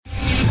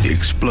The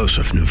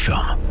explosive new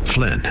film,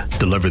 Flynn,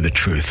 deliver the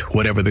truth,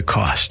 whatever the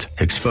cost,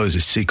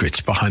 exposes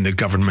secrets behind the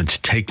government's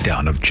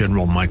takedown of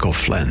General Michael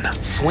Flynn.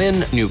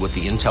 Flynn knew what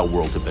the intel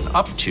world had been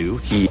up to.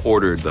 He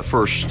ordered the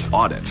first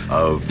audit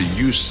of the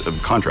use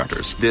of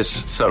contractors.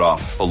 This set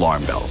off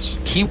alarm bells.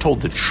 He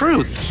told the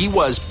truth. He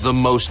was the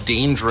most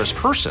dangerous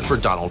person for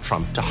Donald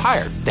Trump to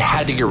hire. They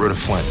had to get rid of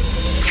Flynn.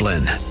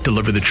 Flynn,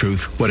 deliver the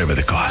truth, whatever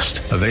the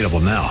cost. Available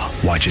now.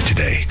 Watch it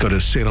today. Go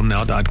to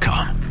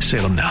salemnow.com.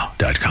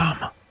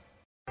 salemnow.com.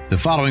 The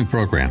following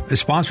program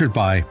is sponsored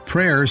by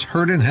Prayers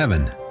Heard in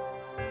Heaven.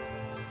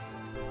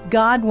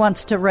 God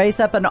wants to raise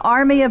up an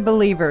army of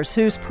believers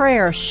whose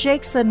prayer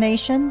shakes the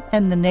nation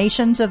and the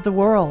nations of the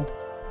world.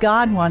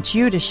 God wants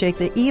you to shake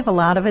the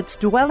evil out of its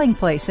dwelling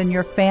place in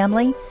your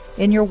family,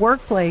 in your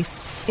workplace,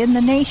 in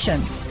the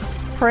nation.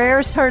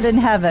 Prayers Heard in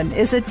Heaven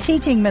is a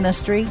teaching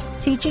ministry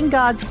teaching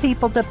God's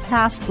people to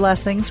pass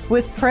blessings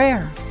with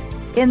prayer.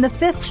 In the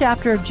 5th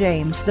chapter of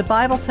James, the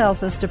Bible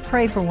tells us to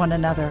pray for one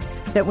another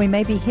that we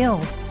may be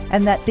healed,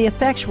 and that the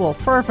effectual,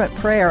 fervent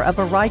prayer of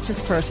a righteous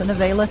person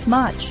availeth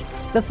much.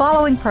 The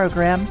following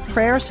program,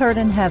 Prayers Heard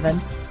in Heaven,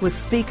 with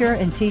speaker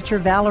and teacher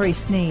Valerie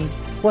Sneed,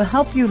 will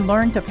help you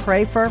learn to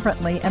pray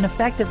fervently and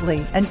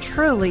effectively and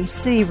truly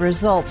see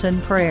results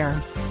in prayer.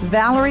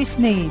 Valerie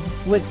Sneed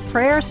with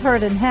Prayers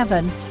Heard in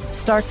Heaven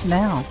starts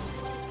now.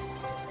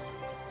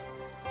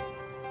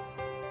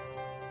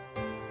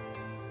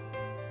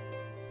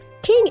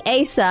 King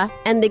Asa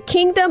and the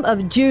kingdom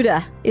of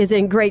Judah is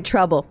in great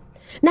trouble.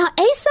 Now,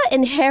 Asa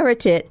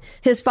inherited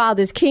his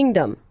father's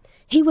kingdom.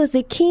 He was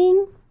the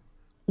king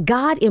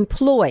God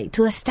employed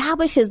to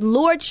establish his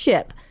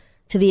lordship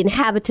to the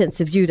inhabitants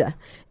of Judah.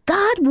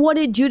 God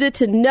wanted Judah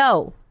to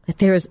know that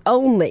there is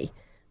only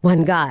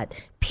one God.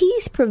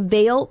 Peace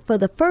prevailed for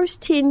the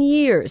first 10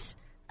 years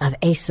of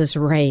Asa's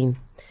reign.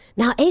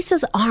 Now,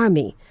 Asa's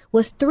army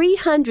was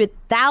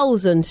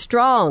 300,000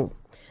 strong.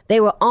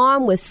 They were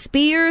armed with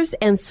spears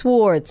and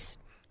swords.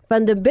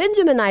 From the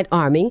Benjaminite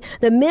army,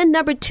 the men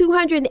numbered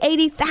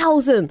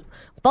 280,000.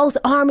 Both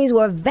armies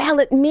were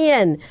valiant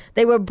men.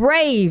 They were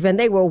brave and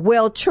they were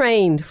well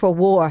trained for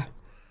war.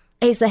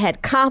 Asa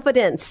had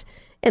confidence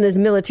in his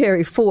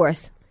military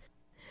force.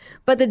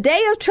 But the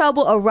day of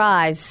trouble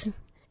arrives.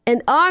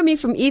 An army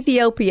from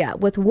Ethiopia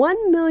with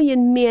 1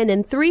 million men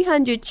and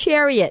 300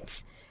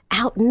 chariots,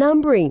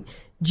 outnumbering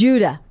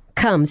Judah,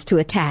 comes to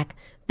attack.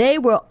 They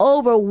were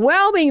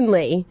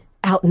overwhelmingly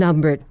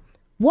outnumbered.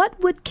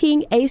 What would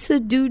King Asa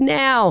do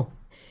now?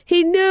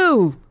 He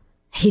knew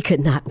he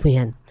could not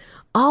win.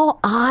 All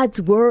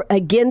odds were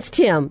against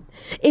him.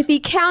 If he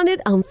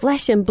counted on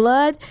flesh and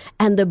blood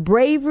and the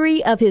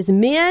bravery of his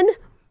men,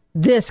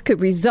 this could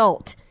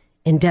result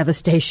in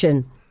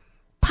devastation,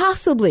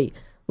 possibly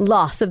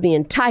loss of the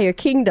entire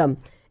kingdom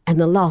and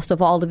the loss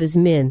of all of his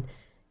men,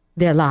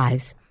 their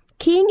lives.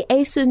 King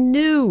Asa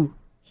knew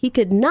he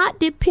could not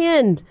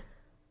depend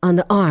on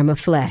the arm of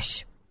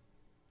flesh.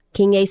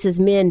 King Asa's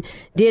men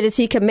did as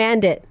he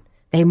commanded.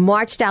 They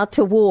marched out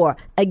to war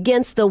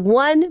against the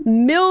 1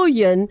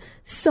 million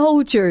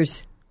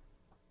soldiers.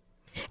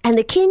 And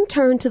the king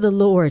turned to the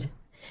Lord.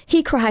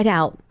 He cried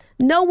out,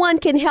 "No one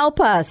can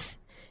help us.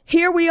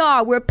 Here we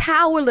are. We're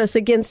powerless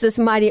against this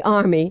mighty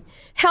army.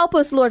 Help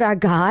us, Lord our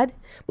God.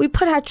 We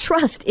put our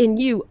trust in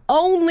you,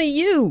 only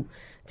you,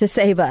 to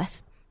save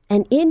us.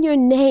 And in your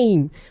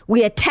name,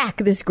 we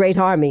attack this great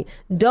army.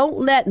 Don't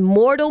let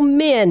mortal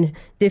men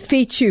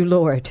defeat you,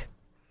 Lord."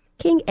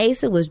 King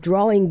Asa was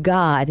drawing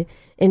God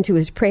into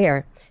his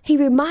prayer. He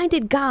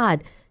reminded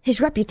God his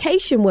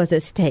reputation was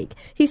at stake.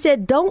 He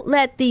said, "Don't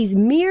let these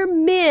mere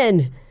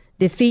men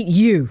defeat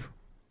you."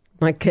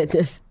 My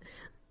goodness.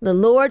 The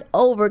Lord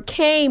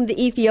overcame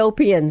the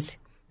Ethiopians.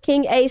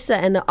 King Asa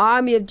and the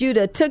army of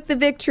Judah took the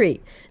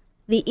victory.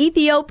 The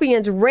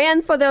Ethiopians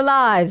ran for their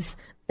lives.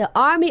 The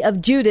army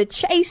of Judah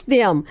chased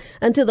them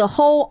until the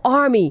whole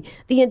army,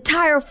 the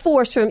entire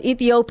force from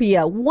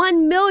Ethiopia,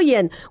 1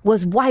 million,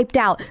 was wiped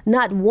out.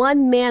 Not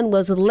one man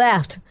was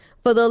left,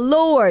 for the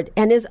Lord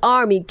and his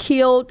army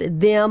killed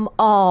them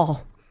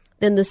all.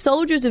 Then the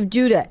soldiers of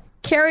Judah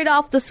carried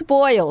off the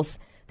spoils.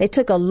 They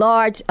took a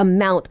large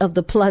amount of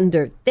the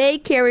plunder. They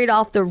carried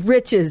off the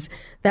riches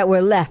that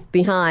were left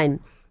behind.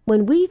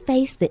 When we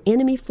face the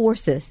enemy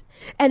forces,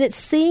 and it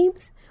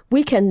seems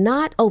we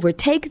cannot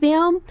overtake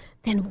them,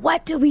 then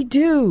what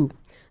do?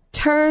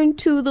 Turn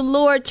to the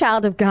Lord,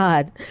 child of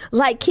God,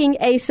 like King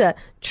Asa,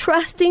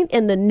 trusting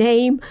in the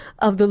name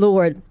of the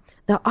Lord.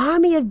 The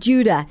army of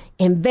Judah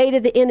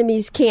invaded the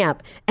enemy's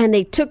camp, and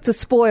they took the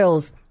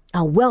spoils.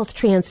 A wealth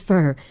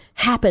transfer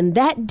happened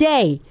that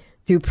day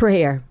through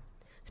prayer.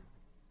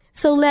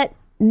 So let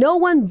no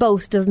one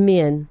boast of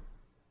men,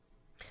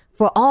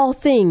 for all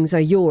things are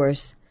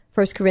yours.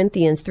 1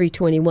 Corinthians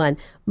 3:21.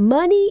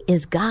 Money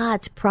is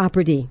God's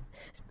property.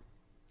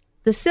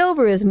 The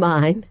silver is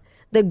mine,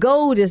 the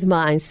gold is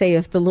mine,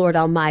 saith the Lord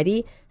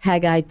Almighty.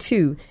 Haggai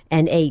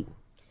 2:8.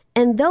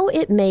 And though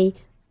it may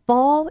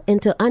fall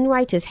into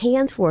unrighteous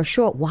hands for a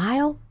short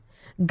while,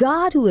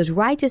 God, who is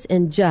righteous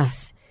and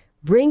just,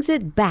 brings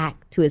it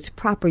back to its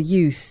proper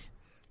use,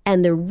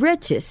 and the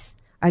riches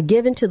are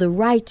given to the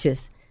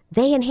righteous.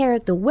 They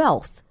inherit the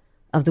wealth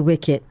of the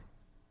wicked.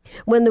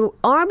 When the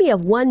army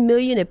of 1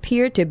 million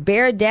appeared to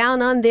bear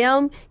down on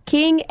them,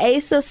 King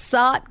Asa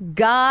sought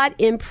God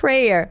in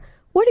prayer.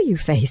 What are you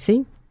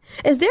facing?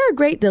 Is there a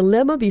great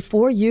dilemma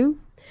before you?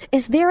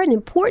 Is there an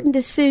important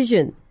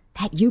decision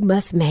that you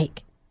must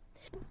make?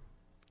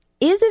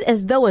 Is it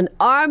as though an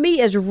army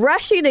is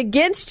rushing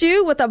against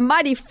you with a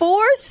mighty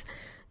force?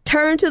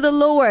 Turn to the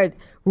Lord.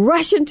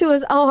 Rush into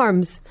his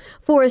arms.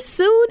 For as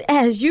soon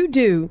as you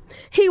do,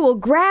 he will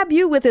grab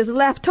you with his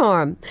left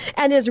arm,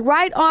 and his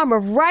right arm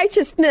of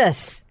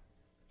righteousness,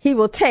 he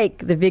will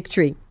take the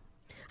victory.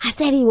 I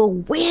said he will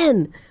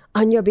win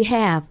on your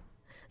behalf.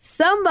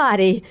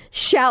 Somebody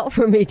shout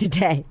for me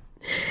today.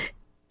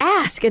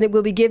 Ask, and it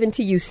will be given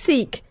to you.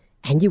 Seek,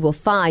 and you will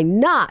find.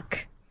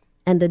 Knock,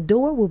 and the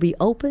door will be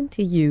open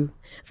to you.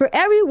 For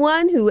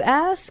everyone who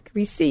asks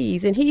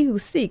receives, and he who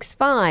seeks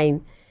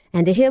finds,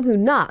 and to him who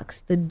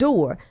knocks the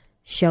door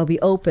shall be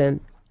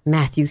open.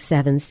 Matthew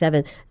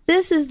 7:7.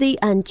 This is the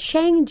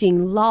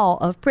unchanging law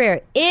of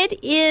prayer.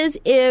 It is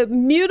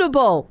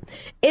immutable.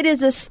 It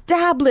is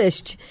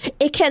established.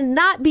 It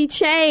cannot be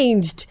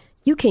changed.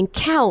 You can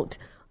count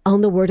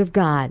on the word of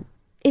God.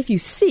 If you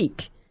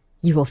seek,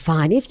 you will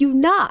find. If you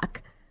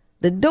knock,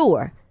 the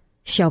door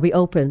shall be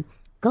open.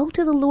 Go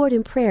to the Lord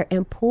in prayer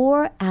and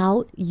pour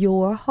out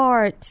your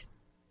heart.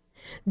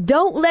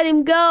 Don't let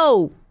him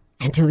go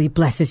until he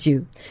blesses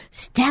you.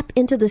 Step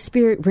into the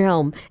spirit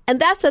realm.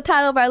 And that's the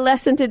title of our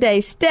lesson today.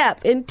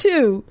 Step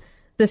into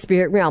the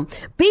spirit realm.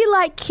 Be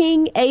like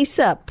King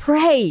Asa.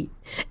 Pray,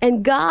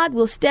 and God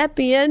will step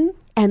in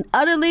and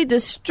utterly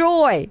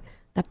destroy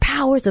the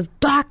powers of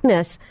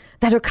darkness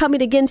that are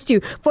coming against you.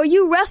 For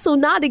you wrestle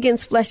not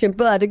against flesh and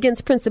blood,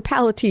 against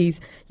principalities.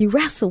 You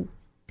wrestle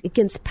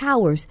against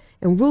powers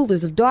and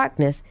rulers of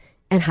darkness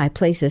and high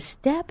places.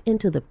 Step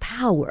into the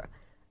power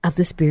of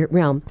the spirit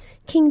realm.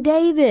 King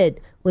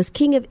David was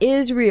king of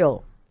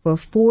Israel for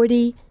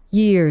 40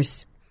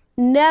 years.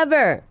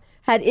 Never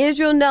had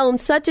Israel known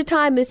such a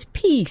time as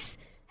peace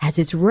as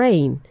its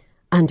reign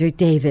under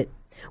David.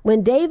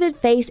 When David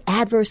faced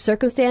adverse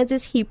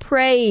circumstances, he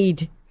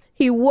prayed.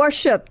 He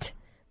worshiped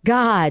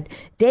God.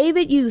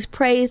 David used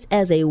praise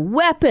as a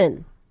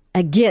weapon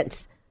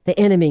against the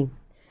enemy.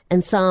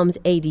 In Psalms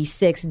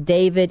 86,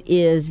 David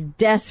is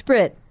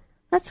desperate.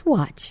 Let's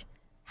watch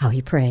how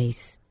he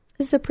prays.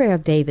 This is a prayer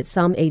of David,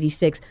 Psalm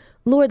 86.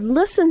 Lord,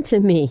 listen to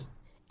me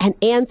and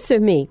answer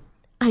me.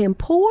 I am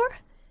poor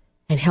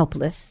and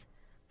helpless.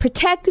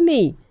 Protect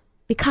me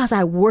because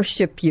I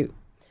worship you.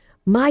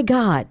 My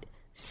God,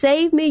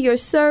 save me, your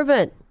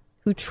servant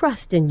who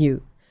trusts in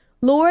you.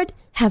 Lord,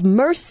 have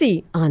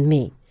mercy on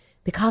me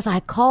because I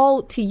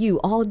called to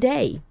you all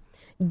day.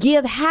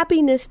 Give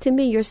happiness to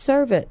me, your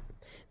servant,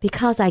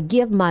 because I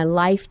give my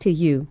life to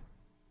you.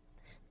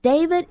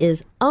 David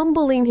is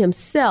humbling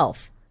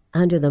himself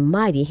under the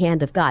mighty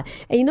hand of God.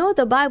 And you know what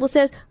the Bible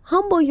says?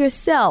 Humble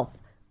yourself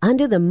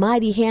under the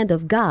mighty hand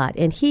of God,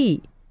 and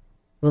he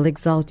will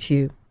exalt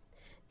you.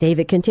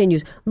 David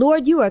continues,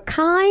 Lord, you are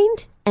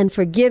kind and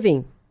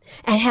forgiving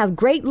and have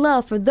great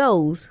love for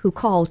those who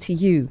call to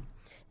you.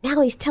 Now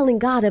he's telling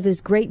God of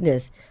his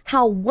greatness,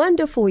 how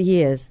wonderful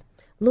he is.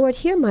 Lord,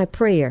 hear my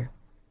prayer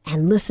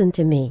and listen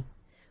to me.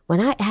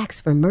 When I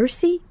ask for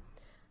mercy,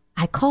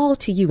 I call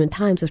to you in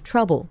times of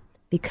trouble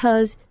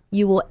because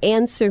you will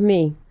answer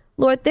me.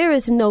 Lord, there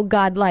is no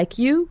God like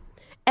you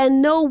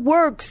and no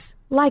works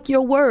like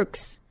your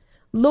works.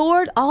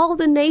 Lord, all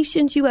the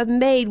nations you have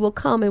made will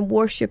come and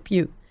worship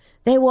you.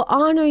 They will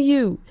honor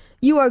you.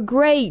 You are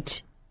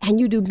great and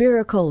you do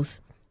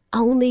miracles.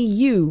 Only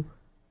you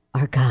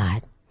are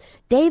God.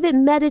 David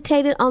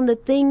meditated on the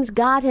things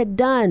God had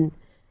done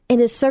in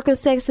his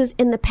circumstances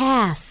in the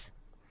past.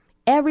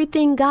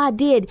 Everything God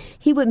did,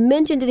 he would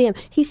mention to him.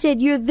 He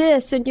said, you're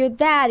this and you're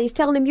that. He's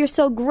telling him, you're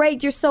so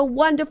great, you're so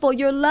wonderful,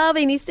 you're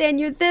loving. He's saying,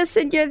 you're this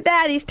and you're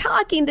that. He's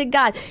talking to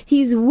God.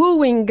 He's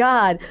wooing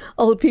God.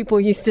 Old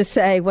people used to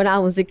say when I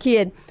was a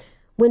kid,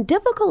 when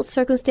difficult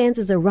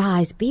circumstances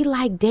arise, be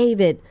like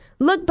David.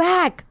 Look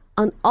back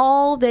on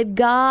all that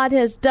God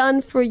has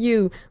done for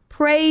you,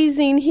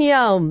 praising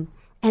him.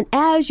 And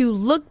as you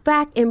look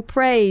back in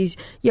praise,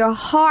 your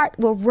heart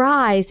will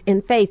rise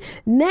in faith.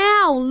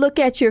 Now look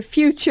at your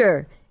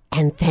future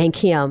and thank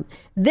him.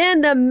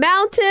 Then the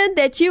mountain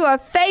that you are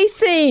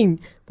facing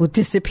will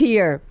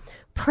disappear,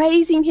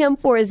 praising him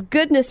for his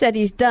goodness that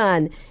he's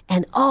done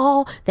and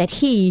all that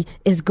he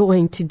is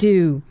going to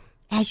do.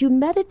 As you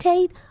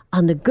meditate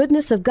on the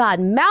goodness of God,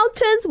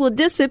 mountains will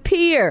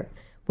disappear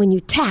when you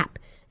tap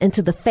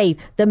into the faith.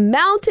 The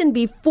mountain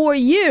before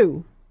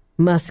you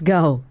must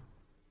go.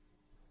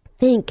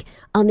 Think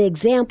on the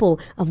example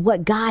of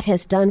what God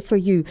has done for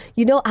you.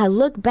 You know, I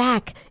look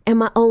back in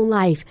my own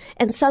life,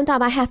 and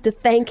sometimes I have to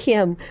thank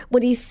him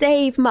when he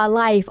saved my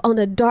life on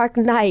a dark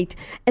night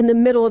in the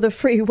middle of the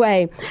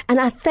freeway. And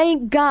I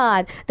thank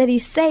God that he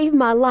saved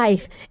my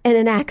life in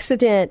an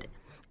accident.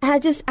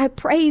 And I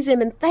praise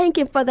him and thank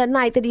him for the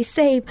night that he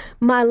saved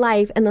my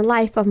life and the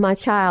life of my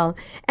child.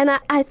 And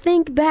I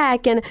think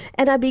back and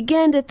I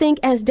begin to think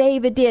as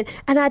David did.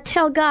 And I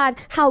tell God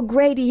how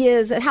great he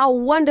is and how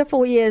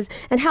wonderful he is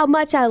and how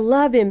much I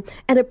love him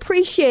and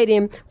appreciate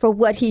him for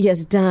what he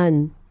has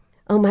done.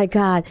 Oh my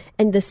God.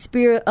 And the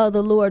Spirit of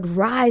the Lord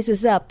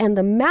rises up and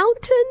the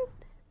mountain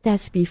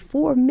that's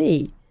before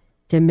me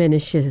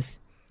diminishes.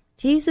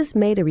 Jesus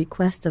made a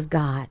request of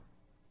God.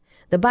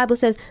 The Bible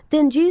says,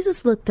 then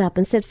Jesus looked up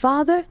and said,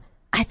 Father,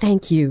 I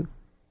thank you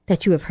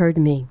that you have heard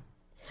me.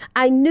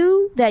 I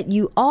knew that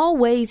you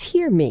always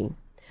hear me,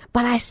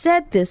 but I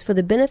said this for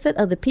the benefit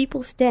of the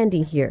people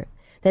standing here,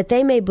 that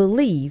they may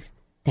believe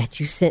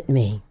that you sent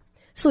me.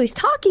 So he's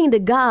talking to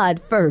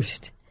God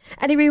first.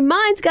 And he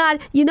reminds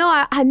God,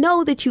 I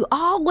know that you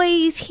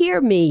always hear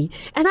me,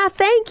 and I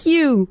thank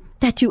you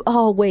that you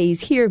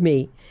always hear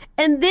me.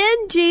 And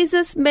then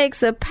Jesus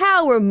makes a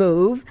power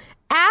move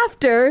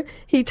after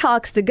he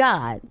talks to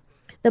God.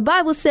 The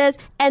Bible says,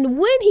 and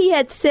when he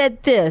had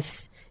said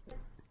this,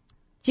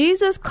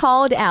 Jesus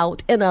called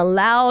out in a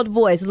loud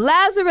voice,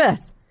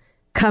 Lazarus,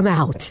 come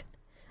out.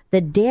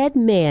 The dead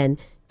man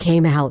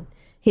came out,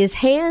 his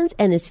hands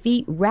and his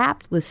feet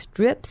wrapped with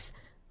strips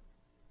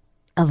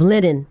of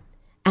linen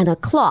and a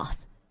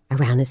cloth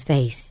around his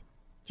face.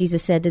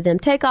 Jesus said to them,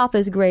 take off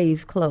his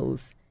grave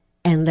clothes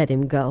and let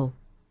him go.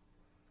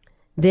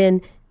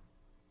 Then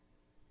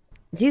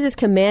Jesus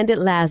commanded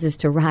Lazarus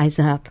to rise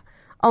up.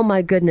 Oh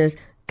my goodness,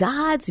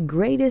 God's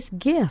greatest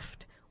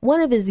gift,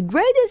 one of his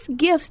greatest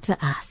gifts to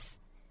us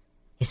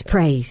is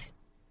praise.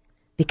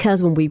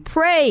 Because when we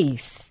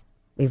praise,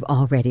 we've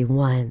already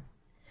won.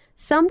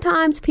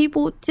 Sometimes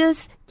people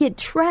just get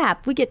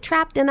trapped. We get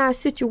trapped in our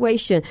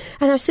situation,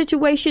 and our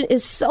situation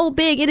is so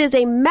big. It is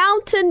a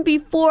mountain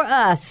before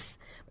us.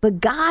 But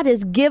God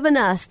has given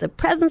us the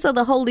presence of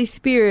the Holy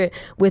Spirit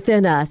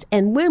within us.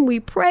 And when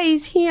we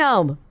praise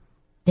him,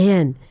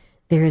 then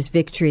there is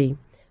victory.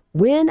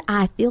 When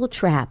I feel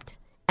trapped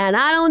and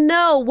I don't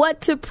know what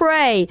to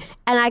pray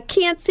and I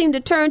can't seem to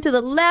turn to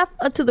the left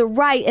or to the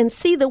right and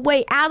see the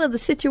way out of the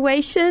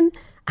situation,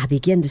 I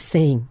begin to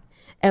sing.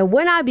 And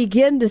when I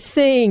begin to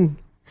sing,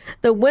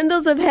 the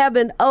windows of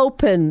heaven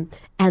open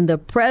and the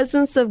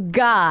presence of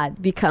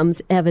God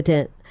becomes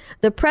evident.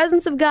 The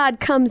presence of God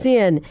comes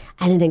in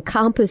and it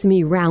encompasses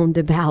me round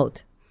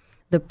about.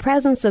 The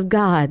presence of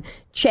God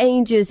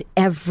changes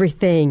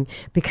everything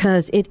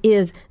because it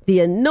is the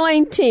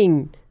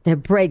anointing that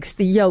breaks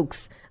the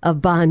yokes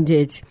of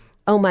bondage.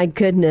 Oh my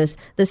goodness,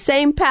 the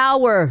same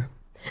power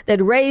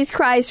that raised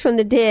Christ from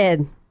the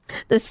dead,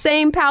 the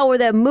same power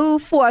that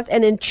moved forth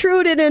and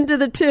intruded into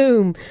the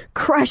tomb,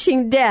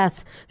 crushing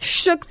death,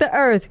 shook the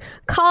earth,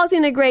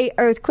 causing a great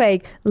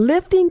earthquake,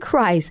 lifting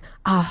Christ,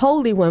 our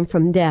Holy One,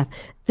 from death.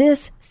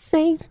 This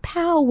same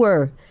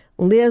power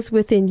lives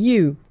within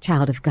you,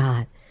 child of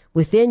God,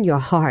 within your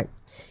heart.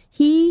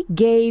 He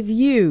gave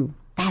you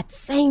that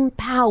same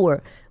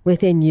power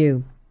within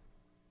you.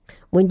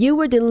 When you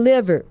were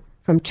delivered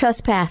from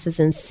trespasses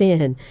and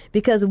sin,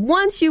 because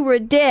once you were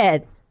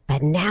dead,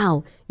 but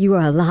now you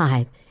are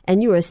alive,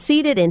 and you are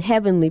seated in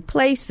heavenly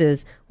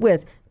places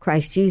with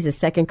Christ Jesus,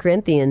 2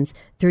 Corinthians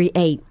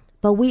 3:8.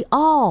 But we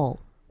all,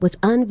 with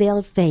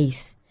unveiled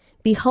face,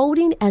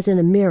 beholding as in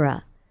a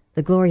mirror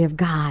the glory of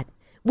God,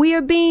 we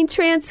are being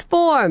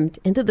transformed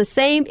into the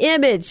same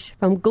image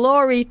from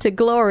glory to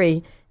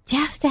glory,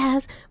 just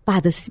as by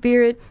the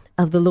Spirit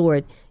of the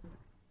Lord.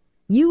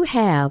 You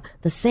have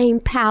the same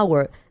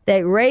power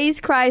that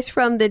raised Christ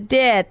from the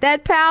dead.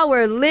 That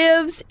power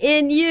lives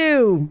in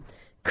you.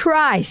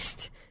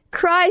 Christ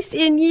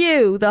in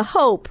you, the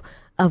hope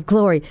of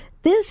glory.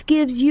 This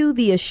gives you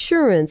the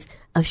assurance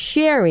of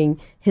sharing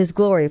his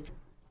glory.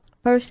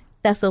 1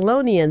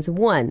 Thessalonians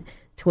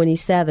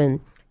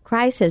 1:27.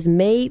 Christ has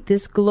made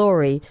this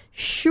glory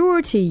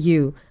sure to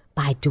you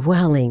by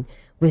dwelling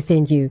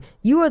within you.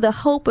 You are the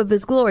hope of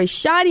his glory,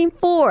 shining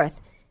forth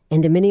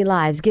into many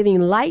lives, giving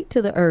light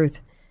to the earth.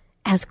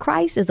 As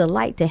Christ is the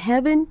light to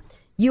heaven,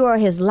 you are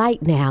his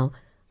light now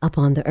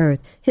upon the earth.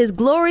 His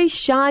glory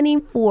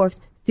shining forth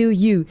through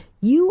you.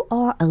 You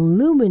are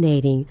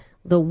illuminating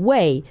the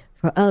way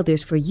for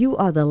others, for you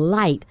are the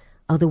light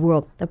of the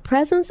world. The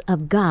presence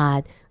of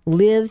God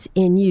lives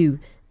in you.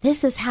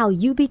 This is how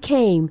you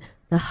became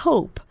the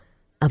hope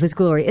of his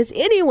glory. Is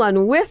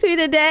anyone with me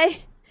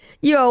today?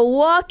 You are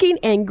walking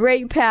in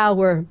great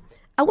power.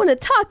 I want to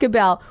talk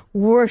about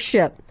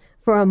worship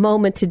for a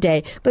moment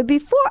today. But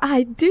before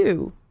I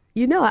do,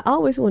 I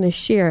always want to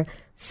share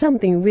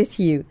something with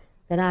you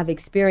that I've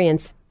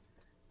experienced.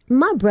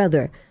 My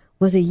brother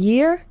was 1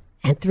 year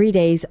and 3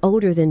 days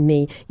older than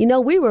me.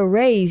 We were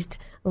raised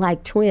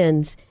like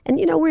twins. And,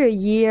 we're 1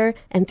 year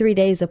and 3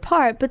 days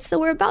apart, but so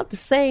we're about the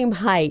same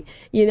height.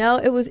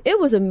 It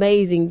was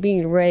amazing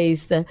being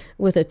raised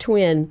with a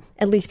twin.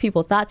 At least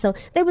people thought so.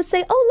 They would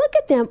say, oh, look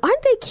at them.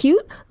 Aren't they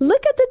cute?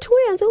 Look at the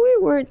twins. And we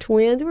weren't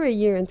twins. We're 1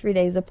 year and 3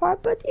 days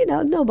apart, but,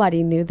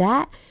 nobody knew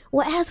that.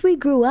 Well, as we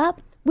grew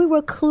up, we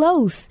were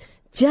close,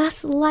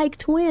 just like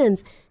twins.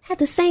 had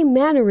the same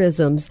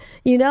mannerisms,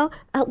 you know.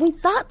 We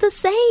thought the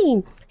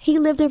same. He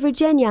lived in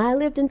Virginia. I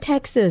lived in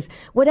Texas.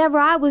 Whatever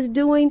I was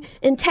doing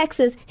in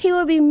Texas, he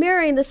would be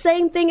mirroring the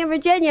same thing in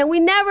Virginia. We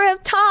never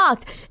have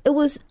talked. It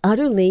was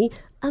utterly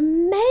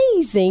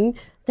amazing,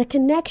 the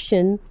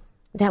connection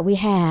that we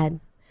had.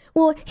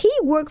 Well, he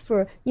worked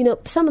for, you know,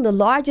 some of the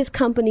largest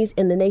companies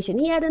in the nation.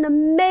 He had an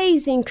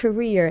amazing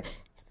career.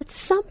 But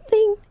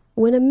something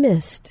went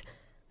amiss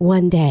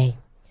one day.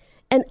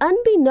 And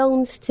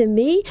unbeknownst to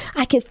me,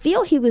 I could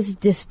feel he was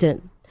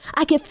distant.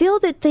 I could feel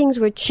that things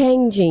were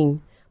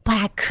changing, but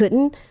I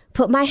couldn't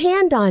put my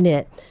hand on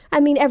it. I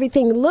mean,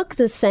 everything looked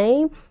the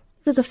same.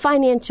 It was a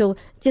financial,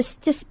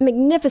 just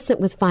magnificent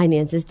with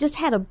finances, just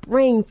had a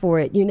brain for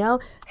it, you know.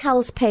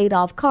 House paid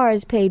off,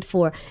 cars paid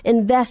for,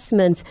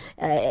 investments,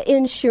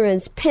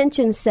 insurance,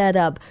 pension set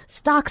up,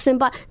 stocks and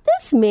bonds.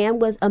 This man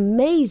was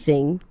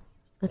amazing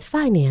with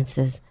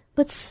finances,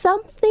 but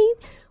something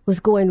was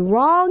going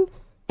wrong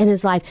in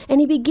his life. And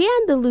he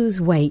began to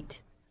lose weight,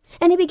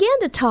 and he began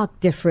to talk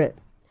different.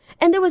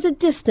 And there was a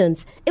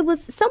distance. It was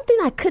something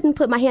I couldn't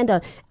put my hand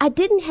on. I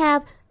didn't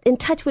have in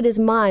touch with his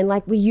mind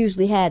like we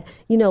usually had,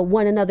 you know,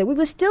 one another. We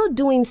were still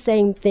doing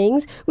same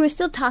things. We were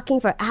still talking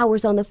for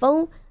hours on the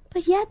phone,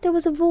 but yet there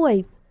was a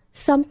void.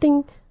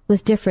 Something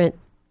was different.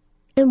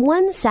 And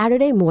one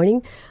Saturday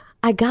morning,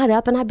 I got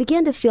up and I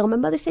began to feel, my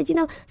mother said, you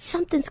know,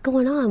 something's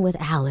going on with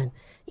Alan.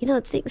 You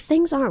know,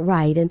 things aren't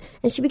right. And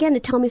she began to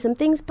tell me some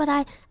things, but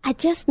I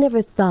just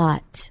never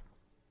thought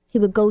he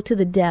would go to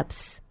the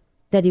depths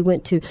that he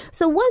went to.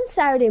 So one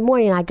Saturday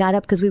morning, I got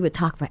up because we would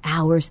talk for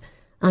hours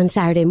on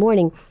Saturday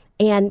morning.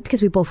 And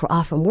because we both were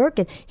off from work,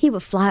 and he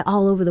would fly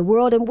all over the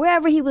world, and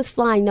wherever he was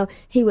flying, you know,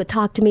 he would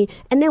talk to me.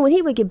 And then when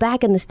he would get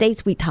back in the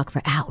States, we'd talk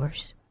for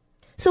hours.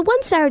 So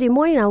one Saturday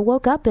morning, I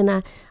woke up and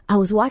I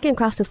was walking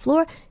across the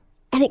floor,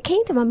 and it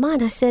came to my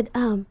mind. I said,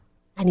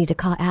 I need to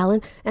call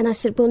Alan. And I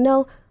said, well,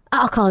 no,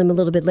 I'll call him a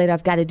little bit later.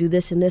 I've got to do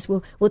this and this.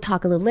 We'll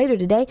talk a little later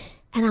today.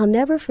 And I'll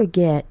never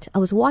forget, I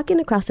was walking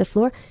across the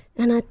floor,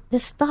 and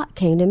this thought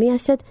came to me. I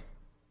said,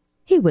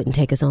 he wouldn't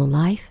take his own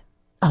life.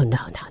 Oh, no.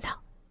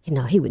 You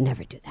know, he would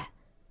never do that.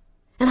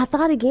 And I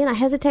thought again, I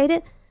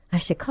hesitated. I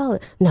should call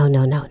it. No.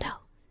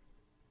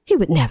 He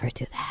would never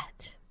do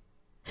that.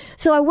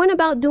 So I went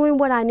about doing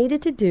what I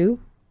needed to do.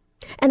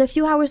 And a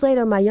few hours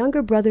later, my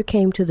younger brother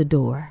came to the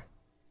door.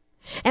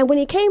 And when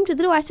he came to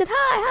the door, I said,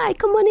 hi,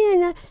 come on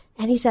in.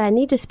 And he said, I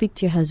need to speak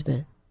to your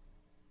husband.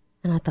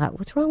 And I thought,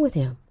 what's wrong with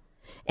him?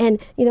 And,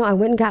 you know, I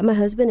went and got my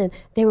husband, and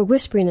they were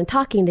whispering and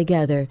talking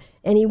together.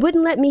 And he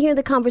wouldn't let me hear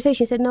the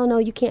conversation. He said, no,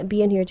 you can't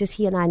be in here. Just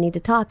he and I need to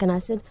talk. And I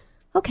said,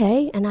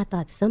 okay. And I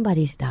thought,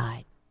 somebody's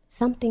died.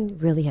 Something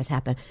really has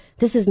happened.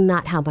 This is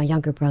not how my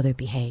younger brother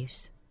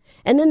behaves.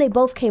 And then they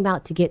both came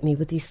out to get me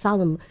with these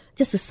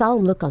just a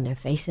solemn look on their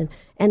face.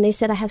 And they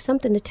said, I have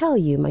something to tell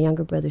you, my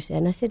younger brother said.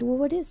 And I said, well,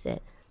 what is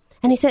it?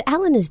 And he said,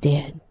 Alan is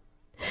dead.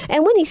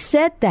 And when he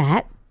said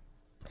that,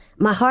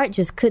 my heart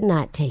just could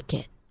not take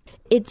it.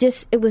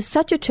 It was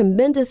such a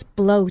tremendous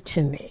blow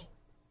to me.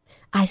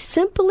 I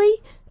simply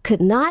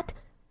could not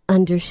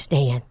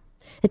understand.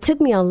 It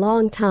took me a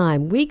long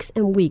time, weeks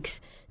and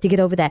weeks, to get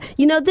over that.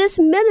 You know, this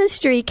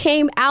ministry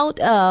came out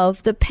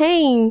of the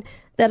pain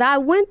that I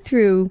went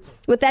through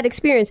with that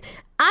experience.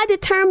 I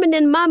determined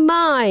in my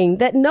mind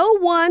that no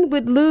one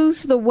would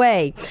lose the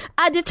way.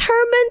 I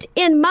determined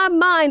in my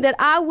mind that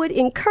I would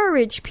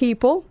encourage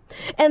people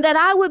and that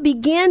I would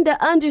begin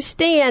to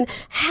understand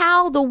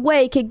how the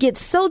way could get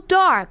so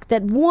dark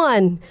that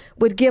one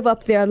would give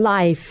up their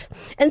life.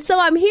 And so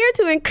I'm here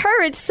to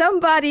encourage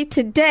somebody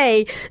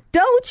today.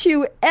 Don't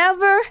you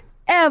ever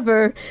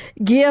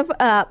give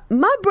up.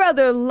 My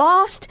brother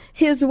lost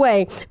his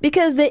way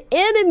because the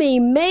enemy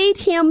made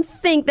him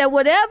think that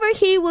whatever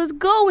he was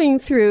going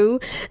through,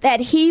 that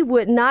he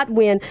would not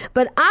win.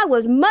 But I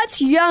was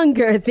much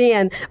younger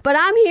then. But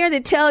I'm here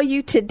to tell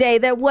you today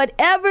that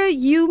whatever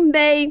you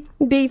may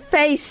be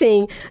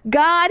facing,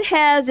 God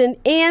has an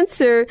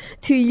answer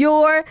to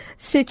your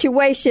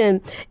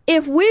situation.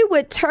 If we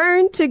would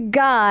turn to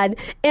God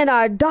in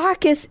our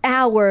darkest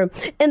hour,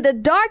 in the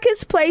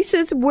darkest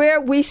places where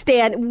we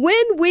stand, when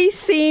we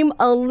seem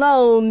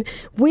alone,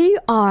 we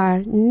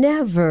are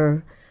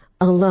never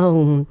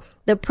alone.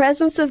 The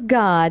presence of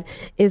God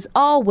is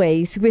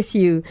always with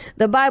you.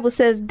 The Bible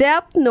says,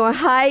 depth nor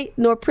height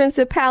nor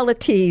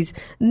principalities,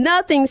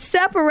 nothing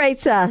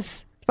separates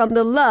us from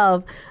the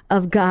love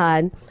of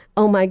God.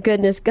 Oh my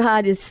goodness,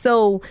 God is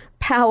so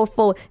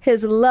powerful.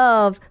 His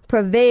love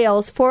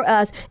prevails for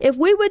us. If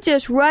we would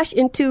just rush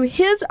into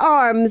his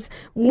arms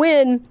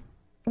when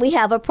we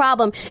have a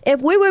problem.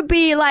 If we would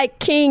be like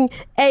King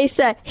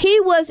Asa, he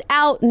was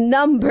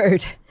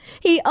outnumbered.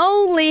 He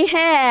only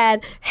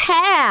had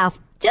half,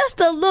 just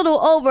a little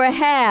over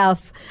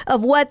half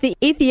of what the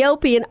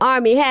Ethiopian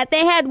army had.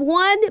 They had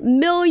 1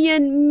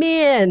 million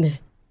men.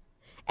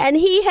 And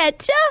he had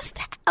just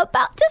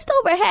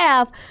over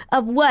half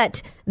of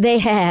what they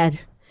had.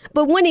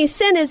 But when he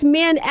sent his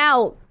men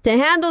out to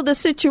handle the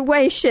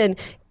situation,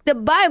 the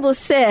Bible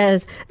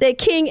says that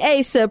King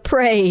Asa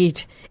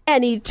prayed.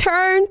 and he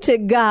turned to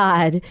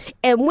God.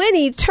 And when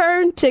he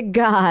turned to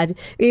God,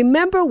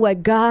 remember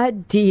what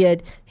God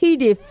did. He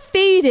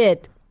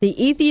defeated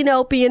the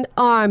Ethiopian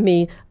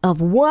army of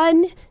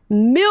 1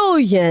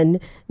 million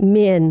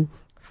men.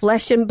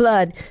 Flesh and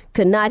blood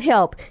could not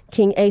help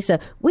King Asa.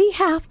 We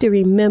have to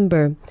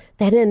remember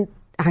that in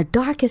our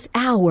darkest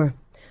hour,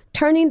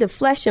 turning to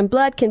flesh and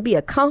blood can be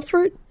a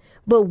comfort,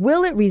 but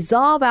will it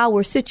resolve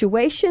our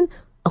situation?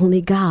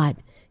 Only God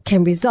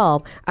can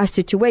resolve our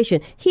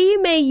situation. He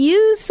may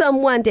use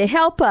someone to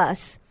help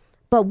us,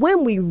 but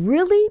when we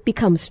really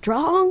become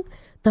strong,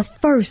 the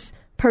first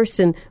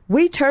person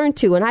we turn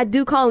to, and I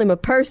do call him a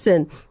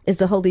person, is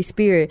the Holy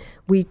Spirit.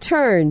 We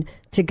turn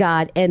to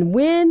God, and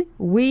when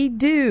we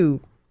do,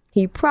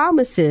 he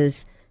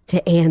promises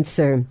to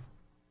answer.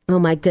 Oh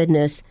my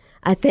goodness.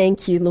 I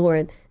thank you,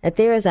 Lord, that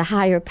there is a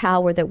higher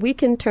power that we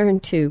can turn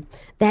to,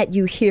 that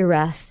you hear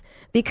us.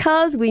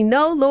 Because we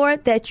know,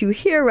 Lord, that you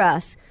hear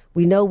us,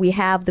 we know we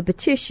have the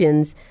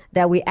petitions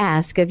that we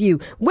ask of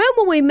you. When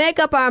will we make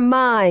up our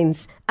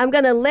minds? I'm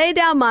going to lay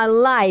down my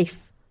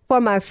life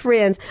for my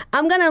friends.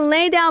 I'm going to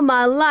lay down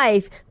my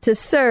life to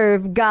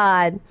serve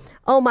God.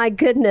 Oh my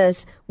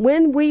goodness.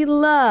 When we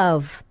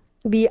love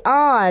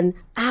beyond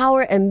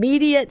our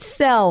immediate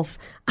self,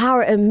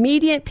 our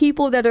immediate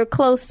people that are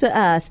close to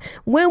us,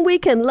 when we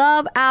can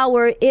love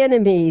our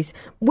enemies,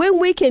 when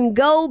we can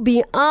go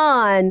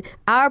beyond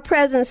our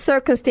present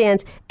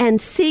circumstance and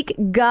seek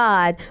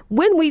God,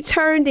 when we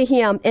turn to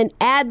him in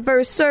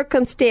adverse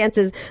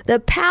circumstances, the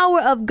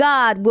power of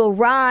God will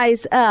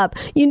rise up.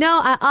 You know,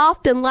 I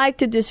often like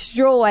to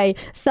destroy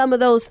some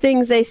of those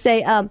things they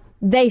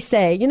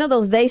say, you know,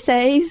 those they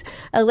says.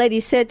 A lady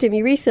said to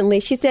me recently,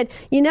 she said,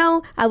 you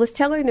know, I was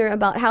telling her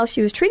about how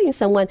she was treating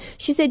someone.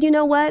 She said, you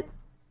know what?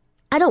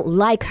 I don't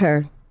like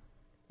her,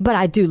 but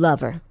I do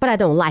love her, but I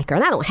don't like her,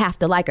 and I don't have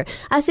to like her.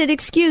 I said,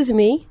 excuse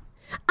me,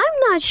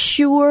 I'm not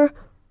sure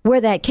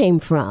where that came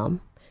from.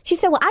 She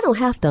said, well, I don't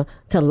have to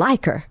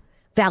like her,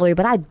 Valerie,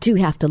 but I do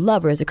have to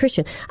love her as a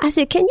Christian. I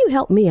said, can you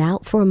help me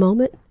out for a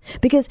moment?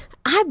 Because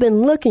I've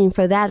been looking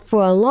for that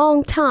for a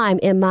long time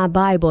in my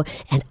Bible,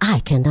 and I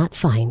cannot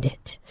find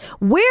it.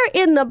 Where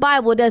in the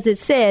Bible does it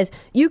says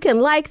you can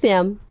like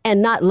them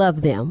and not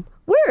love them?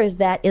 Where is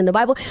that in the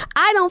Bible?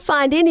 I don't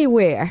find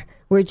anywhere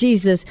where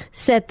Jesus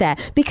said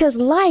that, because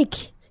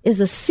like is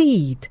a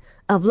seed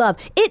of love.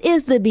 It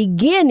is the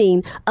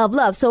beginning of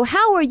love. So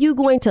how are you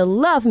going to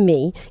love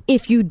me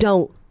if you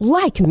don't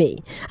like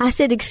me? I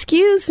said,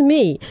 excuse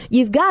me,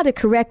 you've got to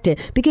correct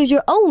it, because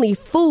you're only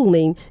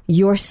fooling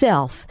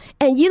yourself,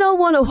 and you don't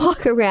want to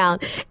walk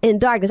around in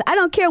darkness. I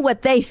don't care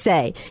what they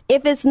say.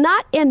 If it's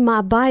not in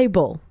my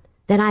Bible,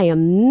 then I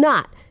am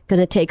not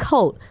going to take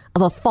hold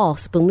of a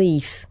false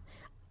belief.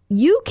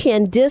 You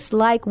can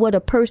dislike what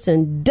a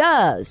person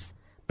does,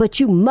 but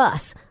you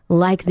must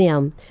like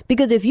them.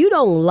 Because if you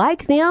don't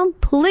like them,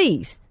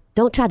 please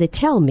don't try to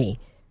tell me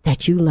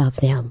that you love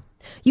them.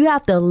 You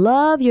have to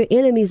love your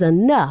enemies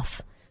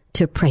enough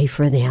to pray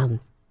for them.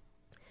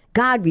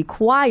 God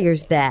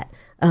requires that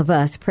of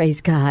us,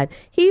 praise God.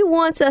 He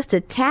wants us to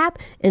tap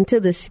into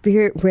the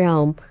spirit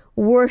realm.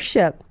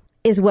 Worship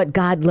is what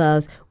God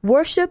loves.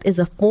 Worship is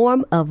a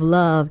form of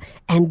love,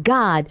 and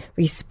God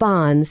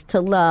responds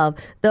to love.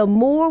 The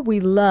more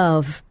we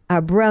love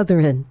our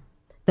brethren,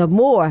 the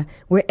more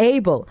we're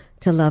able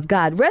to love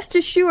God. Rest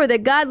assured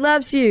that God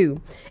loves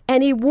you,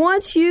 and he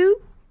wants you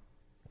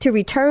to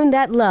return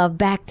that love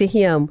back to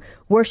him.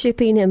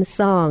 Worshiping him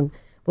song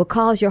will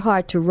cause your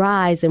heart to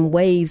rise in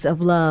waves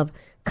of love,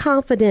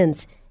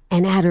 confidence,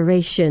 and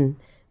adoration.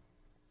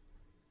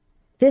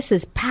 This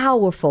is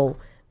powerful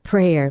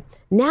prayer.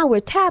 Now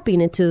we're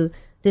tapping into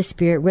the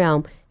spirit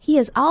realm. He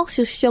is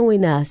also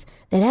showing us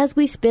that as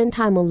we spend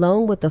time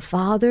alone with the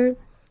Father,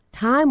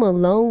 time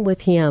alone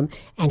with him,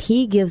 and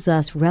he gives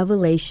us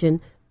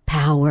revelation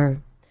power.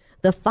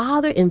 The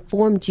Father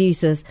informed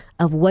Jesus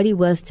of what he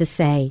was to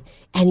say,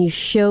 and he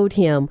showed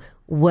him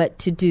what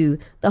to do.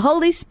 The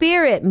Holy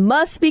Spirit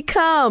must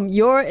become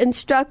your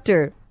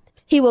instructor.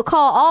 He will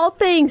call all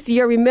things to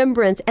your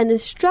remembrance and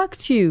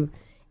instruct you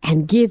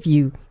and give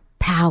you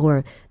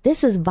power.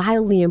 This is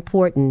vitally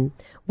important.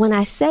 When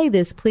I say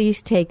this,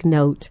 please take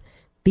note.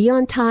 Be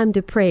on time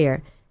to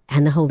prayer,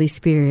 and the Holy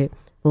Spirit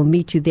will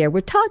meet you there.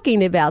 We're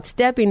talking about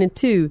stepping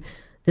into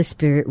the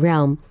spirit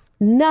realm.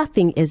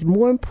 Nothing is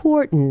more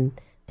important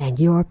than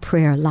your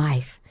prayer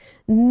life.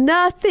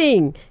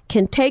 Nothing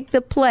can take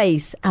the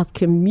place of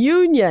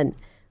communion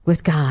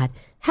with God.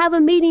 Have a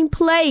meeting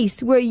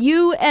place where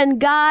you and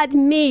God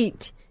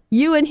meet,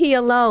 you and he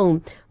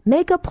alone.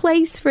 Make a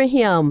place for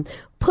him.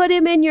 Put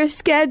him in your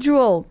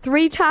schedule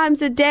 3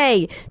 times a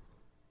day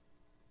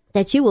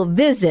that you will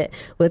visit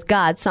with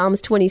God.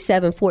 Psalms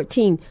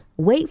 27:14.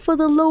 Wait for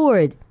the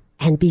Lord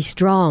and be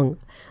strong.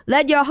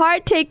 Let your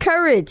heart take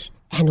courage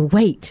and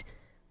wait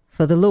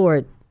for the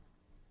Lord.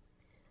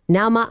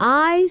 Now my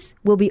eyes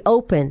will be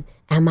open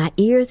and my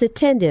ears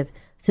attentive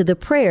to the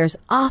prayers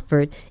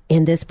offered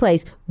in this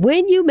place.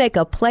 When you make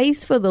a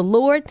place for the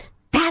Lord,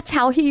 that's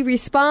how he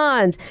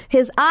responds.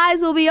 His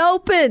eyes will be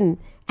open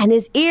and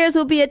his ears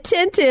will be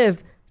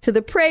attentive to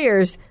the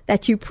prayers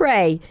that you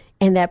pray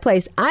in that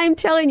place. I'm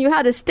telling you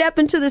how to step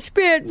into the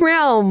spirit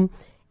realm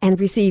and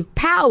receive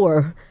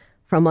power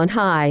from on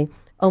high.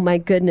 Oh my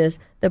goodness,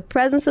 the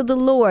presence of the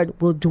Lord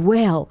will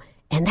dwell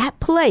in that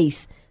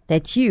place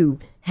that you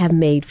have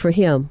made for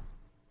him.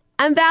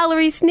 I'm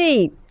Valerie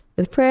Sneed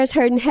with Prayers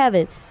Heard in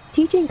Heaven,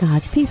 teaching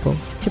God's people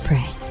to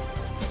pray.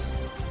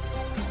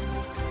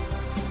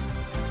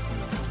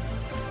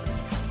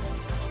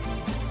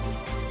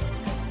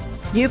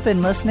 You've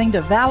been listening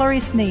to Valerie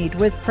Sneed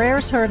with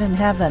Prayers Heard in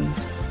Heaven.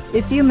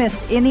 If you missed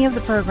any of the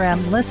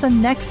program,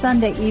 listen next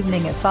Sunday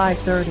evening at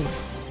 5:30.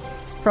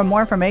 For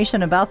more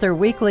information about their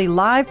weekly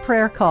live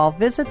prayer call,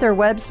 visit their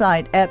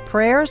website at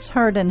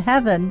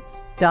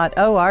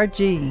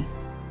prayersheardinheaven.org.